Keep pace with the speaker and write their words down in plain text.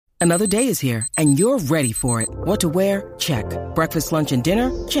Another day is here, and you're ready for it. What to wear? Check. Breakfast, lunch, and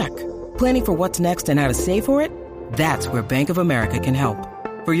dinner? Check. Planning for what's next and how to save for it? That's where Bank of America can help.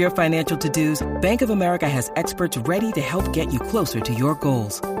 For your financial to-dos, Bank of America has experts ready to help get you closer to your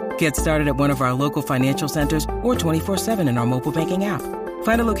goals. Get started at one of our local financial centers or 24/7 in our mobile banking app.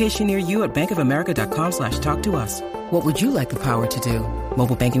 Find a location near you at bankofamerica.com/talktous. What would you like the power to do?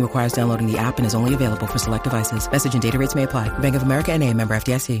 Mobile banking requires downloading the app and is only available for select devices. Message and data rates may apply. Bank of America N.A., member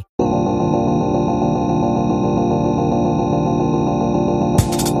FDIC.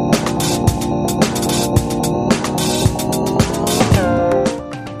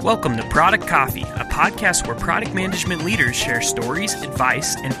 Welcome to Product Coffee, a podcast where product management leaders share stories,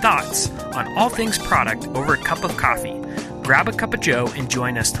 advice, and thoughts on all things product over a cup of coffee. Grab a cup of joe and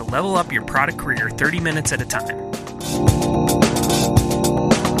join us to level up your product career 30 minutes at a time.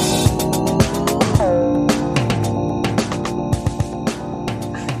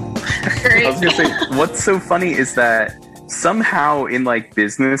 I was going to say, what's so funny is that somehow in like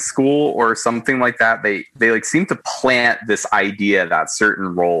business school or something like that, they like seem to plant this idea that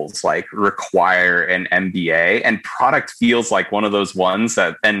certain roles like require an MBA, and product feels like one of those ones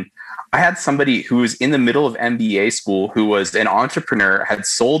that. And I had somebody who was in the middle of MBA school who was an entrepreneur, had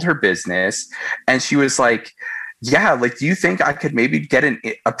sold her business, and she was like, yeah, like, do you think I could maybe get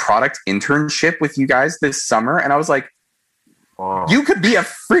a product internship with you guys this summer? And I was like, you could be a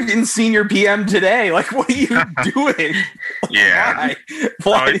freaking senior PM today. Like, what are you doing? Yeah.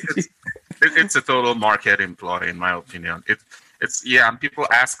 Why? It's a total market employee, in my opinion. It's people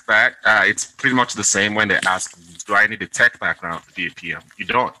ask that. It's pretty much the same when they ask, do I need a tech background to be a PM? You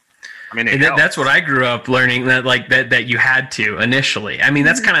don't. I mean, that's what I grew up learning, that you had to initially. I mean,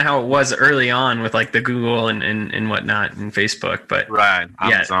 that's kind of how it was early on with like the Google and whatnot and Facebook. But right,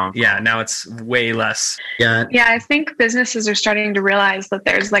 Amazon. Yeah, now it's way less. Yeah, I think businesses are starting to realize that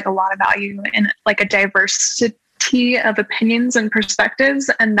there's like a lot of value in like a diversity of opinions and perspectives,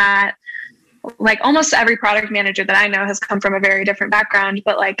 and that like almost every product manager that I know has come from a very different background,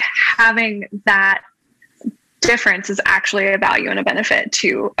 but like having that difference is actually a value and a benefit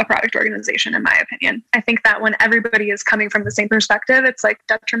to a product organization, in my opinion. I think that when everybody is coming from the same perspective, it's like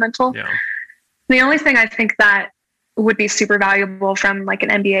detrimental. Yeah. The only thing I think that would be super valuable from like an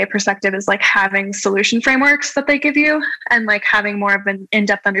MBA perspective is like having solution frameworks that they give you, and like having more of an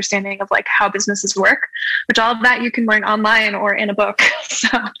in-depth understanding of like how businesses work, which all of that you can learn online or in a book. So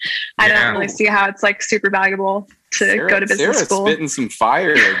I don't really see how it's like super valuable to go to business school. Spitting some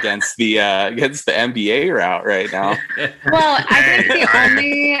fire against the MBA route right now. Well, I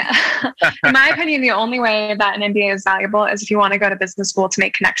think in my opinion, the only way that an MBA is valuable is if you want to go to business school to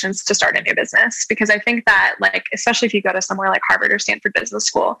make connections to start a new business. Because I think that like, especially if you go to somewhere like Harvard or Stanford Business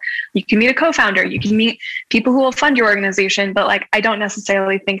School, you can meet a co-founder, you can meet people who will fund your organization. But like, I don't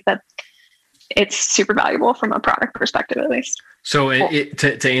necessarily think that it's super valuable from a product perspective, at least. So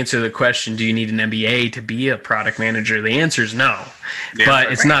to answer the question, do you need an MBA to be a product manager? The answer is no,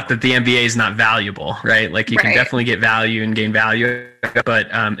 but it's not that the MBA is not valuable, right? Like you can definitely get value and gain value, but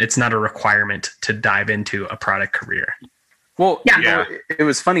it's not a requirement to dive into a product career. Well, it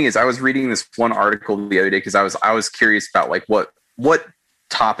was funny is I was reading this one article the other day because I was curious about like what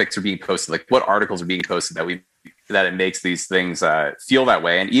topics are being posted, like what articles are being posted that it makes these things feel that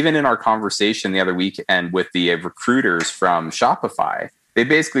way. And even in our conversation the other weekend with the recruiters from Shopify, they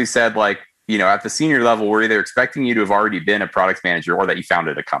basically said like, you know, at the senior level, we're either expecting you to have already been a product manager or that you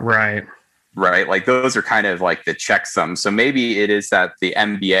founded a company. Right. Like those are kind of like the checksums. So maybe it is that the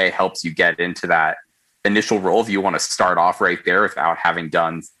MBA helps you get into that initial role if you want to start off right there without having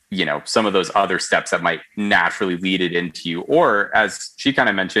done, you know, some of those other steps that might naturally lead it into you. Or as she kind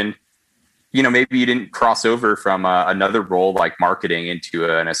of mentioned, you know, maybe you didn't cross over from another role like marketing into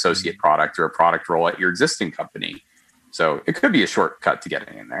an associate product or a product role at your existing company. So it could be a shortcut to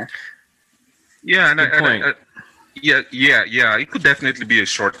getting in there. Yeah, it could definitely be a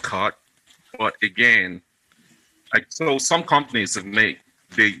shortcut. But again, like so, some companies they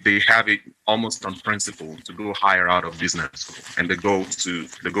have it almost on principle to go hire out of business school, and they go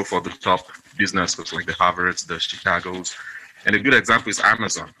for the top business schools like the Harvards, the Chicagos, and a good example is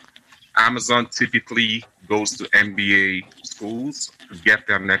Amazon. Amazon typically goes to MBA schools to get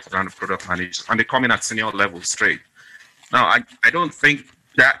their next round of product managers, and they come in at senior level straight. Now, I don't think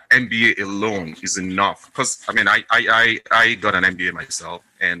that MBA alone is enough, because I mean, I got an MBA myself,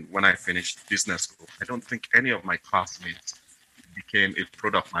 and when I finished business school, I don't think any of my classmates became a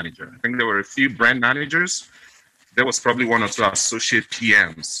product manager. I think there were a few brand managers. There was probably one or two associate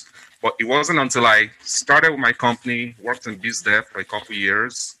PMs, but it wasn't until I started with my company, worked in biz dev for a couple of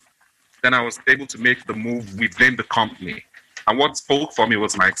years, then I was able to make the move within the company And what spoke for me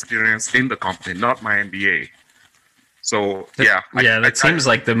was my experience in the company, not my MBA. So that seems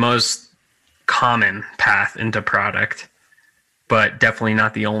like the most common path into product, but definitely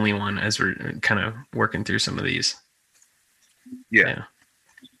not the only one as we're kind of working through some of these. Yeah.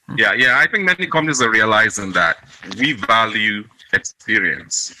 I think many companies are realizing that we value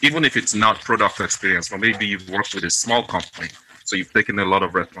experience, even if it's not product experience, or maybe you've worked with a small company, so you've taken a lot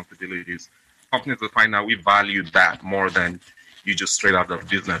of responsibilities. Companies will find out we value that more than you just straight out of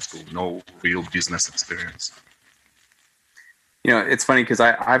business school, no real business experience. You know, it's funny because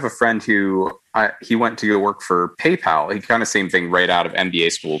I have a friend who he went to go work for PayPal. He kind of same thing right out of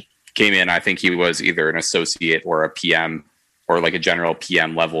MBA school. Came in, I think he was either an associate or a PM or like a general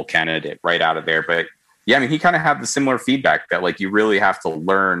PM level candidate right out of there. But yeah, I mean, he kind of had the similar feedback that like you really have to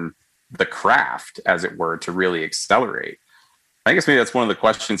learn the craft, as it were, to really accelerate. I guess maybe that's one of the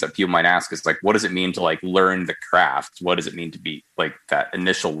questions that people might ask is like, what does it mean to like learn the craft? What does it mean to be like that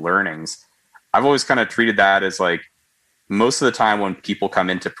initial learnings? I've always kind of treated that as like, most of the time when people come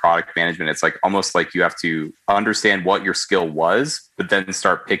into product management, it's like almost like you have to understand what your skill was, but then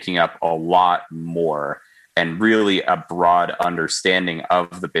start picking up a lot more and really a broad understanding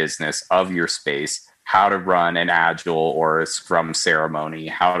of the business, of your space, how to run an agile or a scrum ceremony,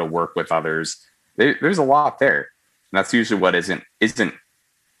 how to work with others. There's a lot there. And that's usually what isn't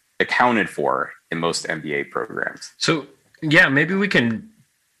accounted for in most MBA programs. So yeah, maybe we can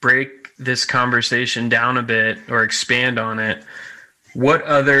break this conversation down a bit or expand on it. What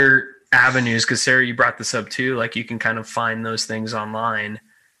other avenues, because Sarah, you brought this up too, like you can kind of find those things online.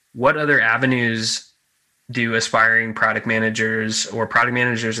 What other avenues do aspiring product managers or product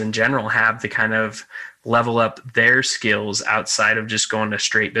managers in general have to kind of level up their skills outside of just going to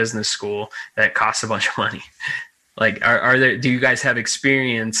straight business school that costs a bunch of money? Like, are there, do you guys have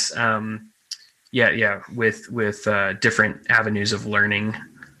experience with different avenues of learning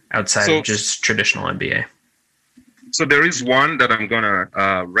outside of just traditional MBA? So there is one that I'm going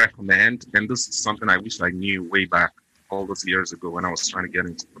to recommend, and this is something I wish I knew way back all those years ago when I was trying to get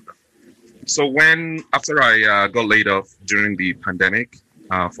into it. So after I got laid off during the pandemic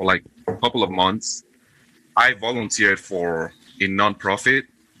for like a couple of months, I volunteered for a nonprofit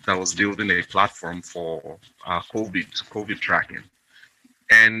that was building a platform for COVID tracking.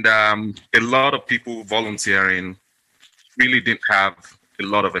 And a lot of people volunteering really didn't have a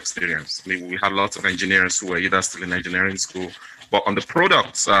lot of experience. I mean, we had lots of engineers who were either still in engineering school, but on the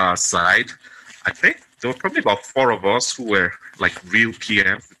product side, I think there were probably about 4 of us who were like real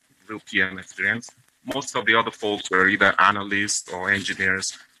PM experience. Most of the other folks were either analysts or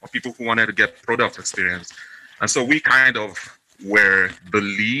engineers or people who wanted to get product experience. And so we kind of were the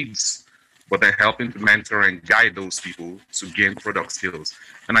leads, but they're helping to mentor and guide those people to gain product skills.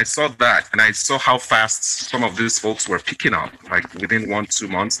 And I saw that, and I saw how fast some of these folks were picking up. Like within 1-2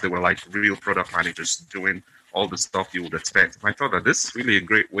 months, they were like real product managers doing all the stuff you would expect. And I thought that this is really a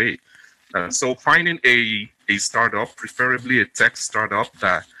great way. So finding a startup, preferably a tech startup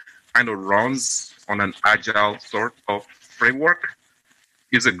that kind of runs on an agile sort of framework,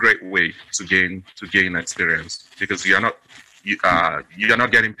 is a great way to gain experience, because you're not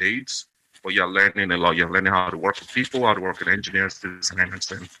getting paid, but you're learning a lot. You're learning how to work with people, how to work with engineers,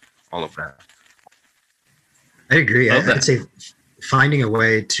 designers, and all of that. I agree. I'd say finding a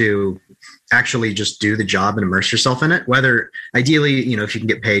way to actually just do the job and immerse yourself in it, whether ideally, if you can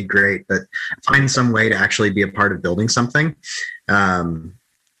get paid, great, but find some way to actually be a part of building something.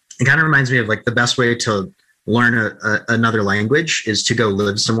 It kind of reminds me of like the best way to learn another language is to go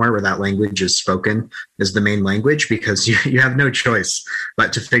live somewhere where that language is spoken as the main language, because you have no choice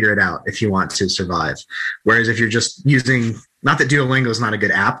but to figure it out if you want to survive. Whereas if you're just using, not that Duolingo is not a good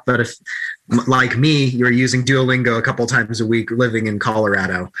app, but if like me, you're using Duolingo a couple times a week living in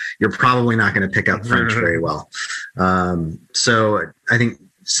Colorado, you're probably not going to pick up French very well. So I think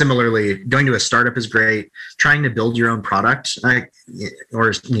similarly, going to a startup is great. Trying to build your own product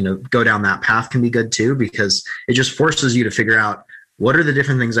or go down that path can be good too, because it just forces you to figure out what are the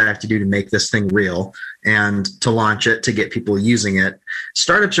different things I have to do to make this thing real and to launch it, to get people using it.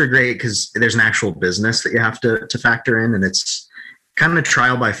 Startups are great because there's an actual business that you have to factor in, and it's kind of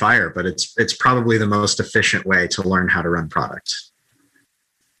trial by fire, but it's probably the most efficient way to learn how to run products.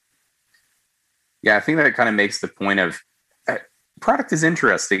 Yeah, I think that kind of makes the point of product is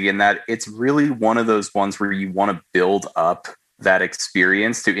interesting in that it's really one of those ones where you want to build up that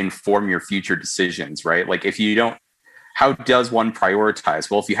experience to inform your future decisions, right? Like if you don't, how does one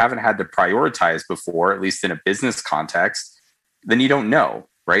prioritize? Well, if you haven't had to prioritize before, at least in a business context, then you don't know,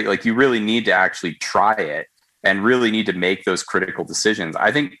 right? Like you really need to actually try it and really need to make those critical decisions.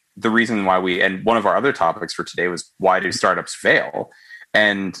 I think the reason why and one of our other topics for today was, why do startups fail?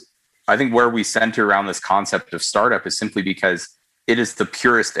 And I think where we center around this concept of startup is simply because it is the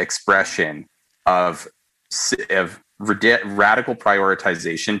purest expression of radical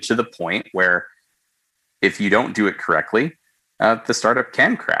prioritization, to the point where if you don't do it correctly, the startup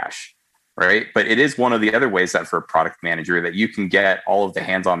can crash, right? But it is one of the other ways that for a product manager that you can get all of the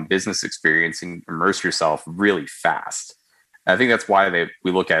hands-on business experience and immerse yourself really fast. And I think that's why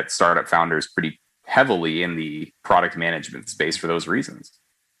we look at startup founders pretty heavily in the product management space for those reasons.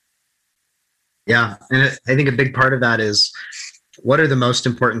 Yeah. And I think a big part of that is, what are the most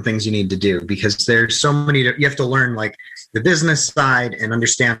important things you need to do? Because there's so many, you have to learn like the business side and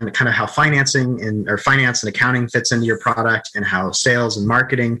understand kind of how finance and accounting fits into your product, and how sales and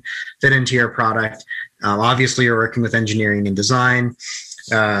marketing fit into your product. Obviously you're working with engineering and design.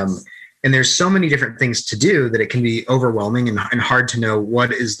 And there's so many different things to do that it can be overwhelming and hard to know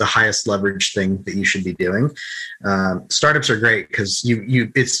what is the highest leverage thing that you should be doing. Startups are great because you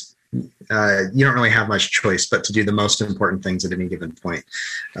don't really have much choice but to do the most important things at any given point.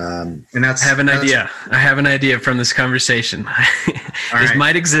 And I have an idea from this conversation. This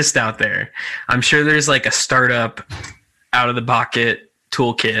might exist out there. I'm sure there's like a startup out of the pocket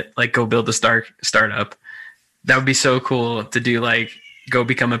toolkit, like go build a startup. That would be so cool to do, like go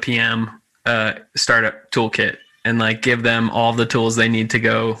become a PM startup toolkit, and like give them all the tools they need to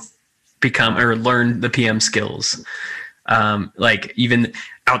go become or learn the PM skills. Like even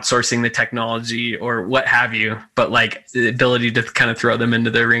outsourcing the technology or what have you, but like the ability to kind of throw them into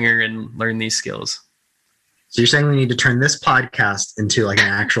the ringer and learn these skills. So you're saying we need to turn this podcast into like an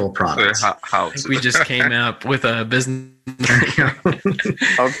actual product? We just came up with a business.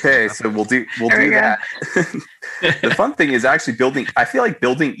 Okay, so we'll do that. The fun thing is actually I feel like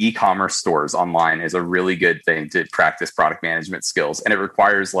building e-commerce stores online is a really good thing to practice product management skills, and it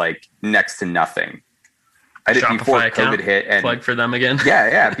requires like next to nothing. I did before COVID hit, and plug for them again.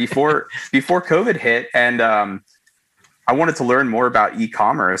 Yeah. Before COVID hit, and I wanted to learn more about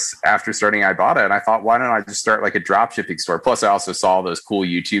e-commerce after starting Ibotta, and I thought, why don't I just start like a drop shipping store? Plus, I also saw those cool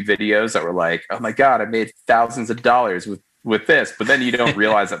YouTube videos that were like, oh my god, I made thousands of dollars with this. But then you don't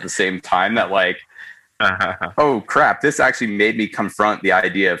realize at the same time that like, oh crap, this actually made me confront the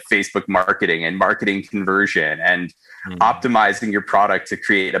idea of Facebook marketing and marketing conversion and optimizing your product to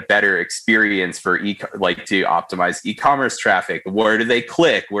create a better experience for to optimize e-commerce traffic. Where do they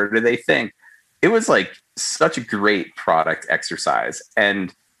click? Where do they think? It was like such a great product exercise.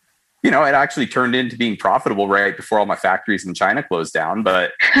 And, it actually turned into being profitable right before all my factories in China closed down,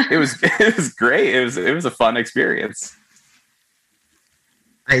 but it was great. It was a fun experience.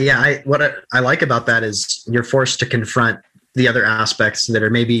 What I like about that is you're forced to confront the other aspects that are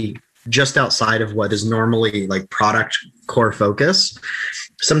maybe just outside of what is normally like product core focus.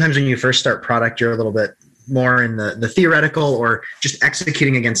 Sometimes when you first start product, you're a little bit more in the theoretical or just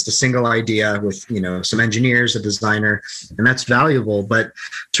executing against a single idea with, some engineers, a designer, and that's valuable. But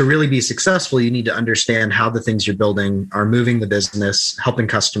to really be successful, you need to understand how the things you're building are moving the business, helping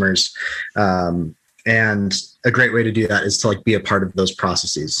customers. And a great way to do that is to like be a part of those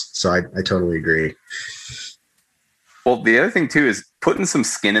processes. So I totally agree. Well, the other thing too is putting some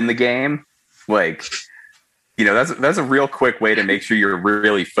skin in the game. Like, that's a real quick way to make sure you're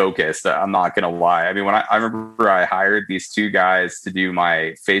really focused. I'm not going to lie. I mean, when I remember I hired these two guys to do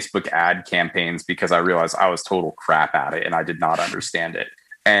my Facebook ad campaigns because I realized I was total crap at it and I did not understand it.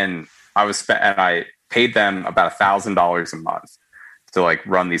 And I paid them about $1,000 a month to like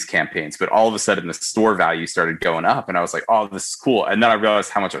run these campaigns. But all of a sudden the store value started going up and I was like, oh, this is cool. And then I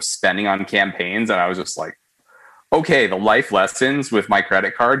realized how much I was spending on campaigns. And I was just like, okay, the life lessons with my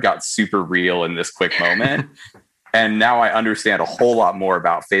credit card got super real in this quick moment. And now I understand a whole lot more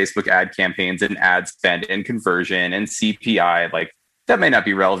about Facebook ad campaigns and ad spend and conversion and CPI. Like that may not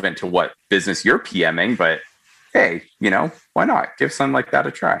be relevant to what business you're PMing, but hey, why not give something like that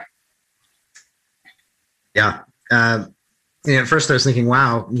a try? Yeah. At first I was thinking,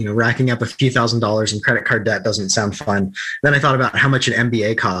 wow, racking up a few $1,000s in credit card debt doesn't sound fun. Then I thought about how much an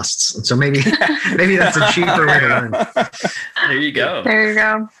MBA costs. And so maybe that's a cheaper way to learn. There you go.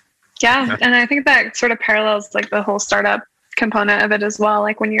 Yeah. And I think that sort of parallels like the whole startup component of it as well.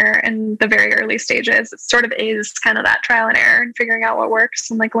 Like when you're in the very early stages, it sort of is kind of that trial and error and figuring out what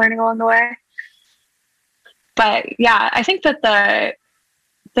works and like learning along the way. But yeah, I think that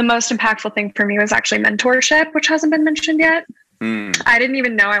the most impactful thing for me was actually mentorship, which hasn't been mentioned yet. I didn't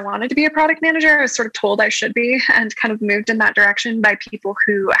even know I wanted to be a product manager. I was sort of told I should be and kind of moved in that direction by people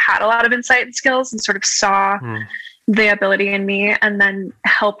who had a lot of insight and skills and sort of saw the ability in me and then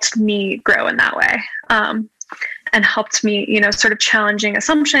helped me grow in that way. And and helped me, sort of challenging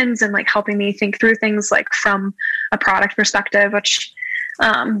assumptions and like helping me think through things like from a product perspective, which,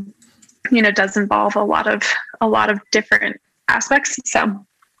 does involve a lot of different aspects. So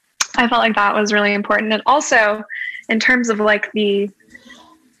I felt like that was really important. And also in terms of like the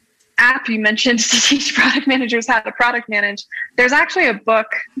app you mentioned to teach product managers how to product manage, there's actually a book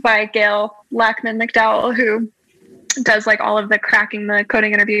by Gail Lackman McDowell, who does like all of the cracking the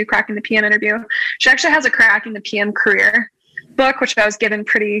coding interview, cracking the PM interview. She actually has a cracking the PM career book, which I was given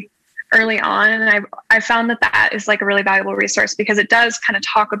pretty early on. And I found that is like a really valuable resource because it does kind of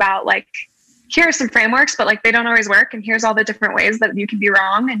talk about like, here are some frameworks, but like they don't always work. And here's all the different ways that you can be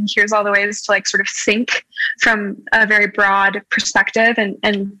wrong. And here's all the ways to like sort of think from a very broad perspective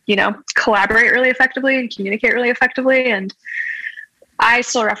and collaborate really effectively and communicate really effectively. And I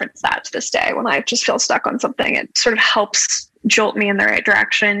still reference that to this day when I just feel stuck on something. It sort of helps jolt me in the right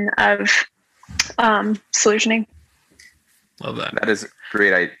direction of solutioning. Love that. That is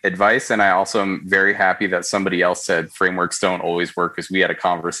great advice. And I also am very happy that somebody else said frameworks don't always work, because we had a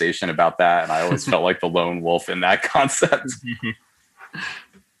conversation about that. And I always felt like the lone wolf in that concept.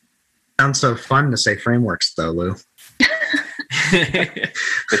 Sounds so fun to say frameworks though, Lou. It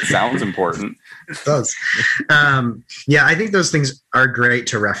sounds important. It does. Yeah, I think those things are great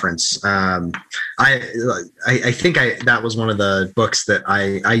to reference. I think that was one of the books that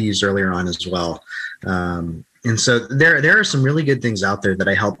I used earlier on as well. And so there are some really good things out there that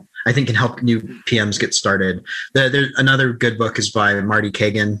I think can help new PMs get started. There's another good book is by Marty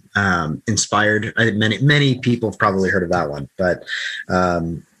Kagan, Inspired. I think many people have probably heard of that one, but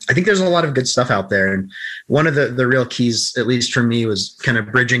I think there's a lot of good stuff out there. And one of the real keys, at least for me, was kind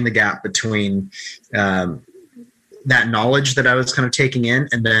of bridging the gap between that knowledge that I was kind of taking in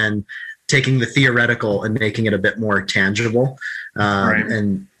and then taking the theoretical and making it a bit more tangible. Right.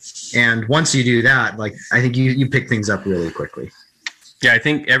 And once you do that, like, I think you pick things up really quickly. Yeah, I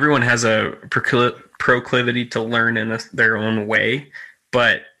think everyone has a proclivity to learn in their own way.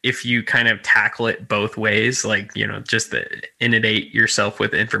 But if you kind of tackle it both ways, like, just inundate yourself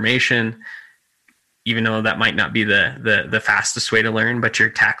with information, even though that might not be the fastest way to learn, but you're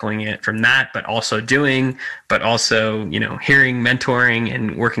tackling it from that, but also hearing, mentoring,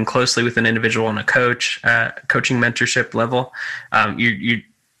 and working closely with an individual on a coaching mentorship level,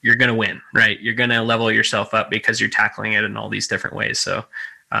 you're going to win, right? You're going to level yourself up because you're tackling it in all these different ways. So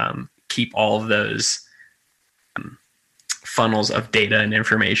keep all of those funnels of data and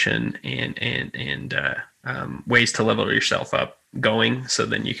information and ways to level yourself up going, so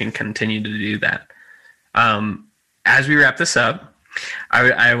then you can continue to do that. As we wrap this up,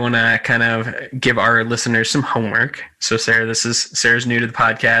 I want to kind of give our listeners some homework. So Sarah's new to the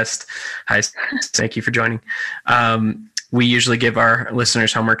podcast. Hi, thank you for joining. We usually give our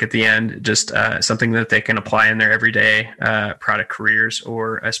listeners homework at the end, just something that they can apply in their everyday product careers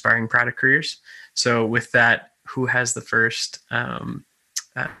or aspiring product careers. So with that, who has the first?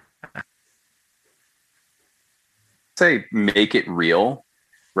 Say make it real,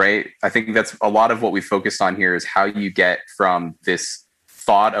 right? I think that's a lot of what we focused on here, is how you get from this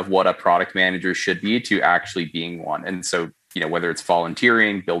thought of what a product manager should be to actually being one. And so, whether it's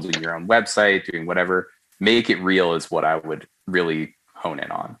volunteering, building your own website, doing whatever, make it real is what I would really hone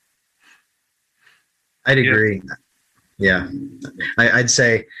in on. I'd agree. Yeah. I'd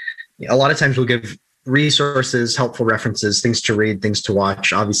say a lot of times we'll give resources, helpful references, things to read, things to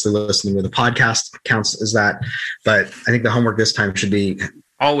watch. Obviously listening to the podcast counts as that. But I think the homework this time should be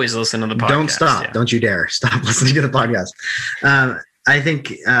always listen to the podcast. Don't stop. Yeah. Don't you dare stop listening to the podcast. I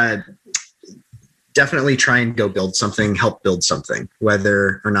think definitely try and go build something, help build something,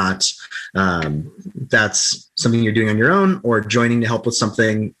 whether or not that's something you're doing on your own or joining to help with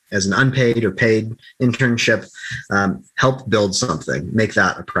something as an unpaid or paid internship. Help build something, make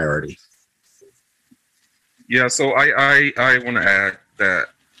that a priority. Yeah, so I want to add that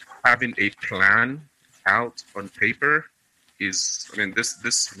having a plan out on paper is,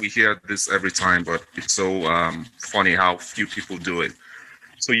 this we hear this every time, but it's so funny how few people do it.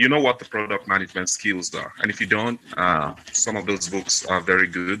 So you know what the product management skills are. And if you don't, some of those books are very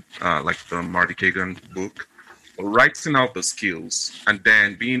good, like the Marty Kagan book. Writing out the skills and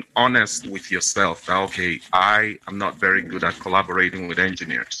then being honest with yourself that, okay, I am not very good at collaborating with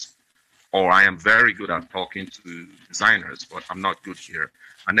engineers, or I am very good at talking to designers, but I'm not good here.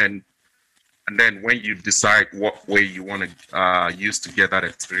 And then when you decide what way you want to use to get that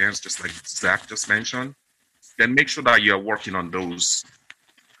experience, just like Zach just mentioned, then make sure that you're working on those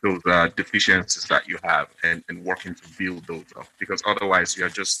deficiencies that you have and working to build those up, because otherwise you're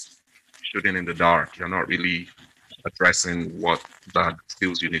just shooting in the dark. You're not really addressing what the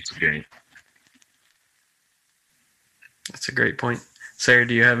skills you need to gain. That's a great point. Sarah,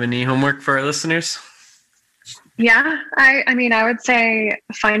 do you have any homework for our listeners? Yeah, I mean, I would say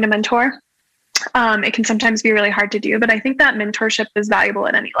find a mentor. It can sometimes be really hard to do, but I think that mentorship is valuable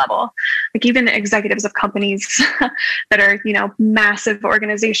at any level. Like even executives of companies that are, massive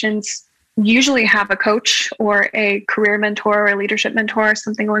organizations usually have a coach or a career mentor or a leadership mentor or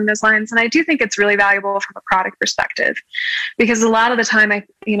something along those lines. And I do think it's really valuable from a product perspective, because a lot of the time,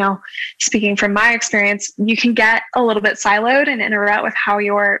 speaking from my experience, you can get a little bit siloed and in a rut with how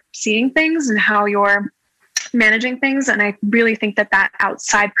you're seeing things and how you're managing things. And I really think that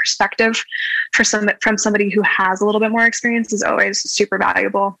outside perspective from somebody who has a little bit more experience is always super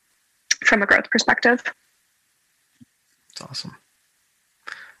valuable from a growth perspective. That's awesome.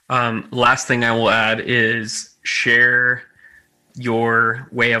 Last thing I will add is share your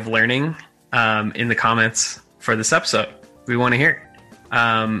way of learning in the comments for this episode. We want to hear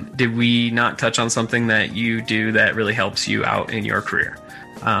it. Did we not touch on something that you do that really helps you out in your career?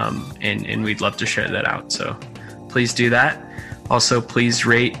 And we'd love to share that out. So please do that. Also, please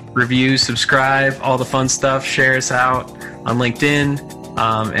rate, review, subscribe, all the fun stuff. Share us out on LinkedIn.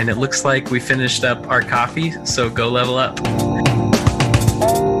 And it looks like we finished up our coffee. So go level up.